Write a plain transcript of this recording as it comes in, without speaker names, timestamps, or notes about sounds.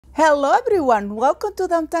Hello everyone, welcome to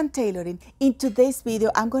Downtown Tailoring. In today's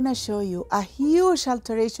video, I'm gonna show you a huge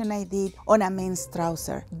alteration I did on a men's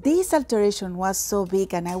trouser. This alteration was so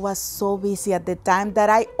big and I was so busy at the time that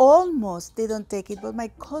I almost didn't take it, but my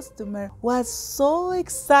customer was so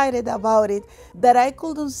excited about it that I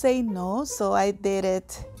couldn't say no, so I did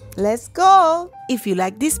it. Let's go! If you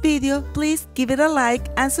like this video, please give it a like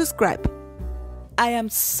and subscribe. I am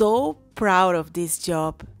so proud of this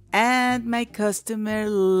job. And my customer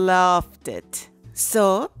loved it.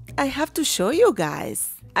 So I have to show you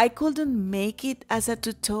guys. I couldn't make it as a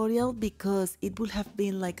tutorial because it would have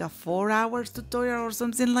been like a 4 hours tutorial or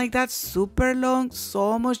something like that, super long,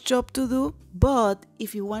 so much job to do. But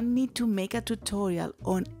if you want me to make a tutorial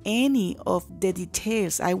on any of the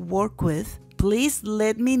details I work with, please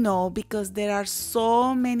let me know because there are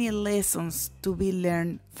so many lessons to be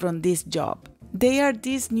learned from this job. They are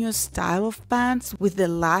this new style of pants with the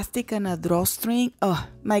elastic and a drawstring. Oh,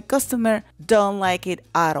 my customer don't like it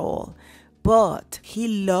at all, but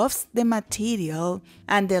he loves the material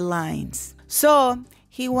and the lines. So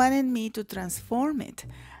he wanted me to transform it.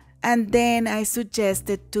 And then I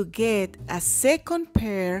suggested to get a second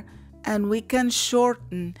pair and we can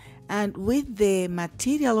shorten, and with the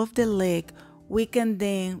material of the leg, we can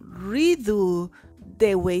then redo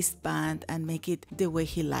the waistband and make it the way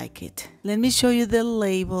he like it. Let me show you the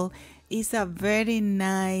label. It's a very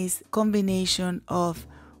nice combination of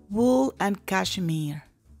wool and cashmere.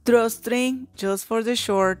 Drawstring just for the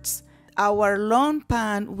shorts. Our long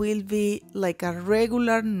pant will be like a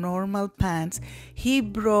regular normal pants. He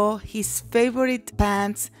brought his favorite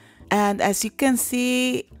pants, and as you can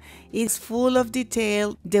see, it's full of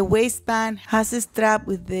detail. The waistband has a strap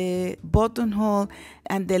with the buttonhole,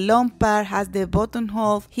 and the long part has the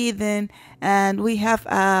buttonhole hidden, and we have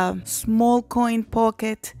a small coin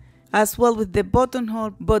pocket as well with the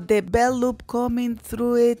buttonhole, but the belt loop coming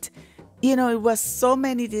through it. You know, it was so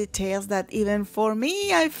many details that even for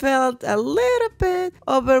me, I felt a little bit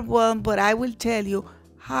overwhelmed, but I will tell you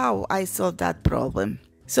how I solved that problem.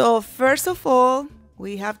 So first of all,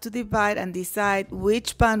 we have to divide and decide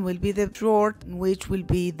which pant will be the short and which will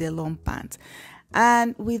be the long pants.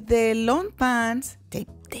 And with the long pants, they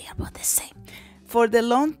are about the same. For the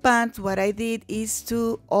long pants, what I did is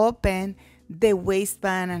to open the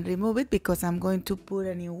waistband and remove it because I'm going to put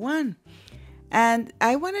a new one. And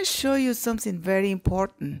I want to show you something very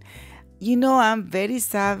important. You know, I'm very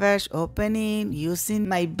savage opening, using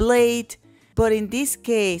my blade. But in this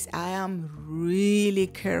case, I am really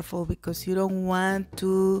careful because you don't want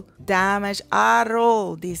to damage at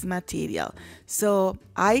all this material. So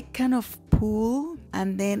I kind of pull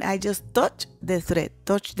and then I just touch the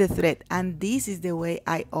thread, and this is the way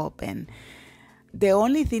I open. The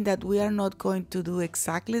only thing that we are not going to do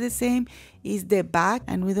exactly the same is the back,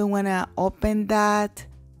 and we don't want to open that,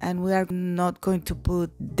 and we are not going to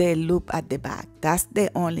put the loop at the back. That's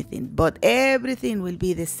the only thing, but everything will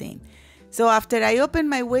be the same. So after I open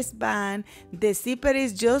my waistband, the zipper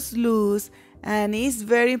is just loose, and it's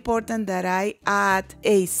very important that I add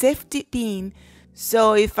a safety pin.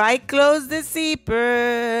 So if I close the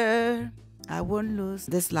zipper, I won't lose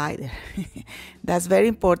the slider. That's very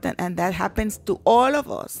important, and that happens to all of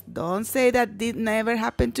us. Don't say that did never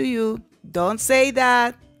happen to you. Don't say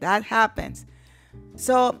that. That happens.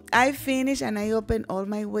 So I finish and I open all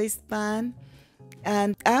my waistband.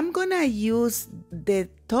 And I'm gonna use the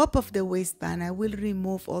top of the waistband. I will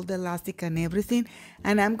remove all the elastic and everything,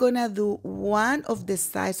 and I'm gonna do one of the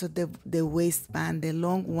sides of the waistband, the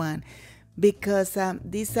long one, because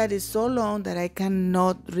this side is so long that I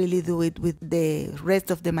cannot really do it with the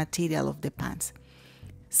rest of the material of the pants.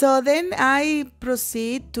 So then I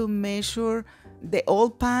proceed to measure the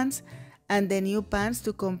old pants and the new pants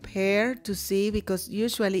to compare, to see, because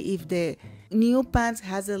usually if the new pants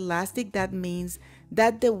has elastic, that means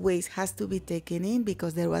that the waist has to be taken in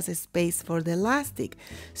because there was a space for the elastic.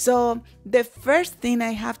 So the first thing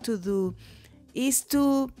I have to do is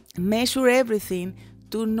to measure everything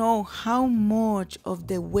to know how much of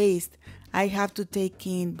the waist I have to take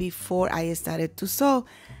in before I started to sew.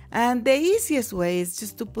 And the easiest way is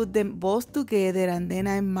just to put them both together, and then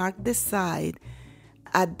I mark the side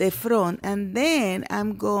at the front, and then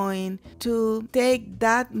I'm going to take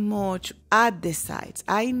that much at the sides.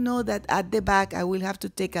 I know that at the back I will have to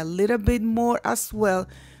take a little bit more as well,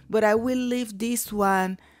 but I will leave this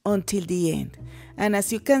one until the end. And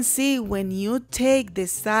as you can see, when you take the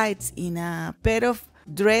sides in a pair of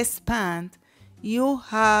dress pants, you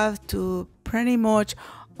have to pretty much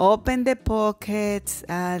open the pockets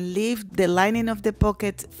and leave the lining of the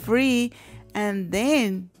pockets free, and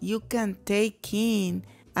then you can take in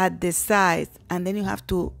at the sides, and then you have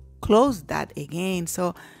to close that again.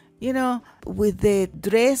 So You know, with the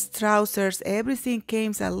dress trousers, everything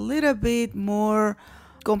came a little bit more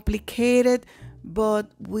complicated,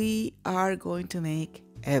 but we are going to make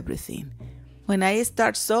everything. When I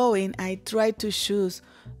start sewing, I try to choose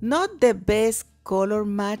not the best color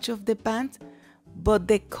match of the pants, but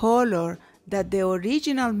the color that the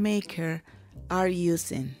original maker are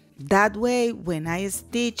using. That way, when I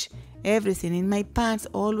stitch, everything in my pants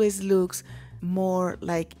always looks more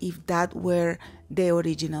like if that were the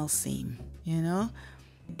original seam, you know.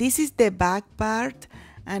 This is the back part,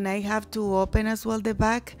 and I have to open as well the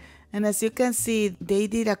back. And as you can see, they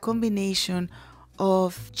did a combination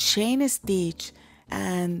of chain stitch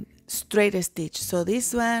and straight stitch. So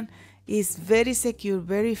this one is very secure,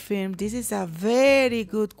 very firm. This is a very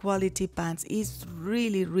good quality pants. It's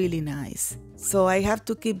really, really nice. So I have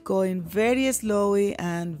to keep going very slowly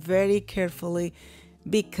and very carefully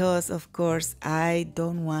because, of course, I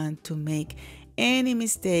don't want to make any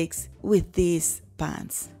mistakes with these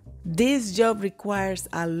pants. This job requires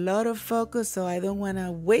a lot of focus, so I don't want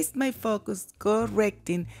to waste my focus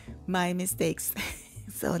correcting my mistakes.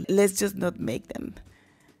 So let's just not make them.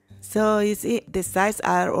 So you see, the sides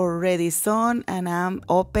are already sewn, and I'm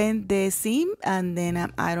open the seam, and then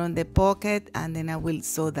I'm iron the pocket, and then I will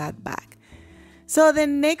sew that back. So the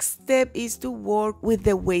next step is to work with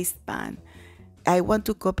the waistband. I want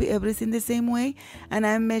to copy everything the same way, and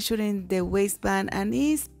I'm measuring the waistband, and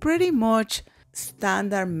it's pretty much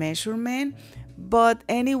standard measurement. But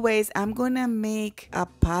anyways, I'm gonna make a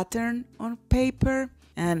pattern on paper,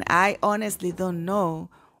 and I honestly don't know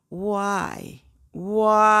why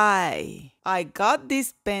I got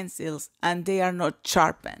these pencils and they are not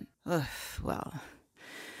sharpened. Ugh, well,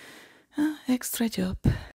 extra job.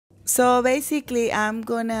 So basically, I'm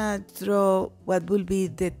gonna draw what will be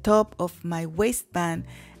the top of my waistband,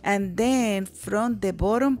 and then from the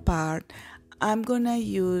bottom part, I'm gonna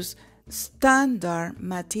use standard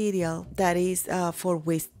material that is for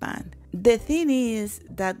waistband. The thing is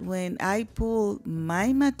that when I pull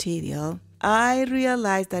my material, I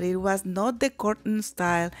realized that it was not the cotton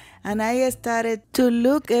style, and I started to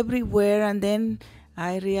look everywhere, and then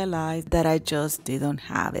I realized that I just didn't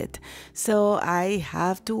have it. So I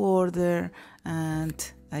have to order, and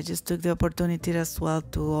I just took the opportunity as well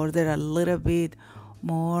to order a little bit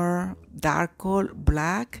more darker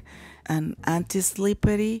black and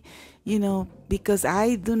anti-slippery, you know, because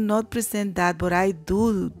I do not present that, but I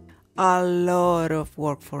do a lot of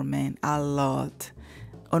work for men, a lot,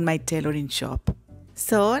 on my tailoring shop.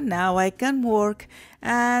 So now I can work,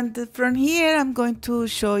 and from here I'm going to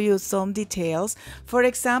show you some details. For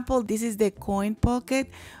example, this is the coin pocket.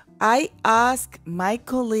 I asked my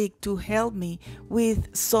colleague to help me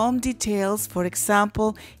with some details. For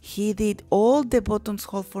example, he did all the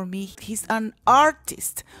buttonhole for me. He's an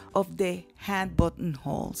artist of the hand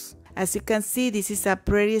buttonholes. As you can see, this is a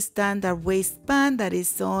pretty standard waistband that is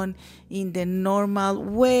sewn in the normal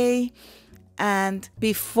way. And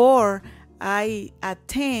before I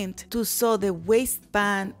attempt to sew the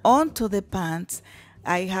waistband onto the pants,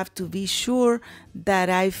 I have to be sure that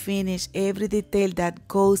I finish every detail that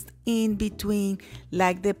goes in between,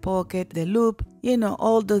 like the pocket, the loop, you know,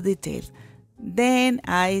 all the details. Then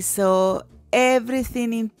I sew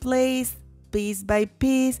everything in place, piece by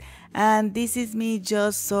piece, and this is me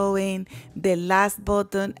just sewing the last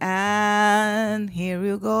button, and here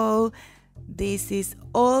you go. This is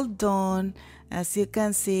all done. As you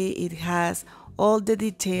can see, it has all the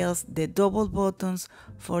details, the double buttons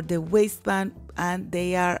for the waistband, and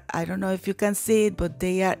they are, I don't know if you can see it, but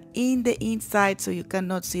they are in the inside, so you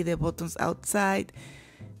cannot see the buttons outside.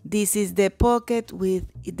 This is the pocket with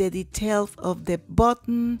the details of the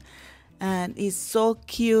button, and it's so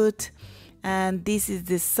cute. And this is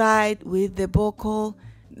the side with the buckle.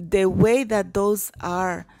 The way that those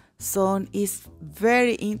are sewn is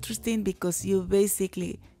very interesting because you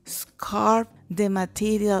basically scarf the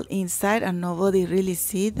material inside and nobody really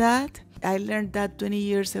see that. I learned that 20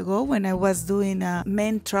 years ago when I was doing a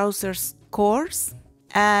men trousers course.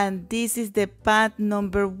 And this is the pant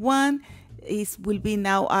number 1. It will be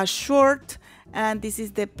now a short, and this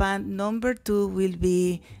is the pant number 2, will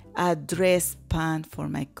be a dress pant for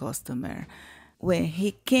my customer. When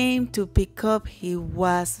he came to pick up, he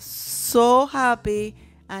was so happy,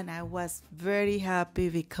 and I was very happy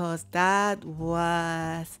because that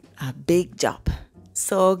was a big job.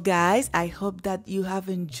 So guys, I hope that you have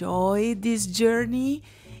enjoyed this journey.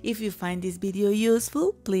 If you find this video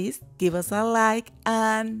useful, please give us a like,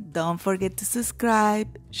 and don't forget to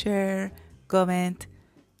subscribe, share, comment.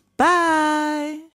 Bye!